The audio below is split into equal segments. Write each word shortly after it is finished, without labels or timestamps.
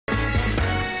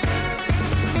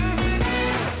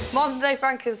Modern Day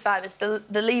Frankenstein is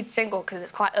the lead single because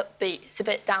it's quite upbeat. It's a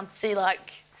bit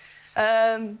down-to-see-like.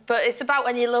 But it's about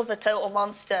when you love a total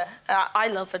monster. I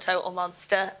love a total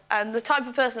monster. And the type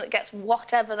of person that gets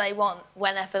whatever they want,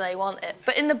 whenever they want it.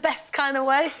 But in the best kind of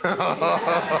way. So...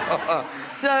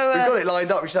 We've got it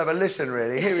lined up. We should have a listen,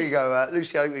 really. Here we go.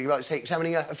 Lucy, I hope you like to say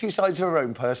examining a few sides of her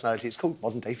own personality. It's called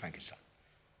Modern Day Frankenstein.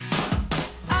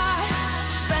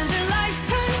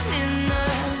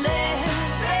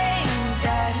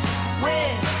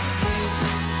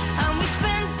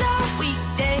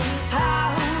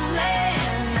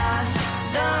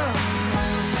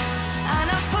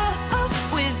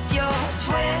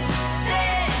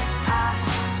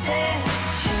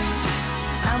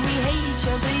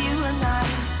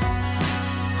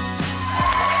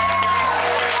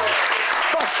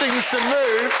 Some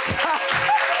moves.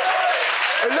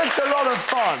 It looked a lot of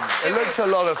fun. It looked a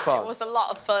lot of fun. It was a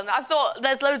lot of fun. I thought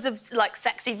there's loads of, like,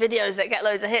 sexy videos that get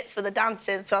loads of hits for the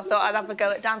dancing, so I thought I'd have a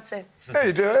go at dancing. Yeah,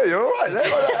 you do it. You're all right there.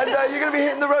 And you're going to be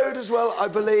hitting the road as well, I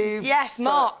believe. Yes,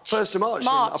 March. 1st of March,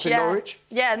 up in Norwich.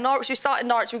 Yeah, Norwich. We start in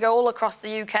Norwich. We go all across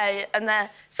the UK, and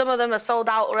some of them are sold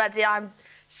out already. I'm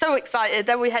so excited.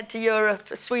 Then we head to Europe,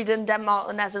 Sweden, Denmark,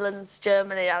 the Netherlands,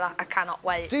 Germany, and I cannot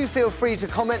wait. Do feel free to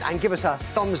comment and give us a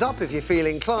thumbs up if you feel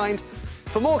inclined.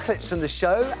 For more clips from the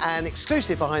show and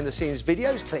exclusive behind-the-scenes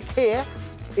videos, click here.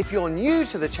 If you're new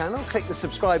to the channel, click the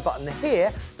subscribe button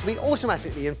here to be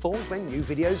automatically informed when new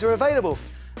videos are available.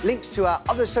 Links to our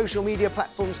other social media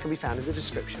platforms can be found in the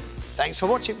description. Thanks for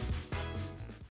watching.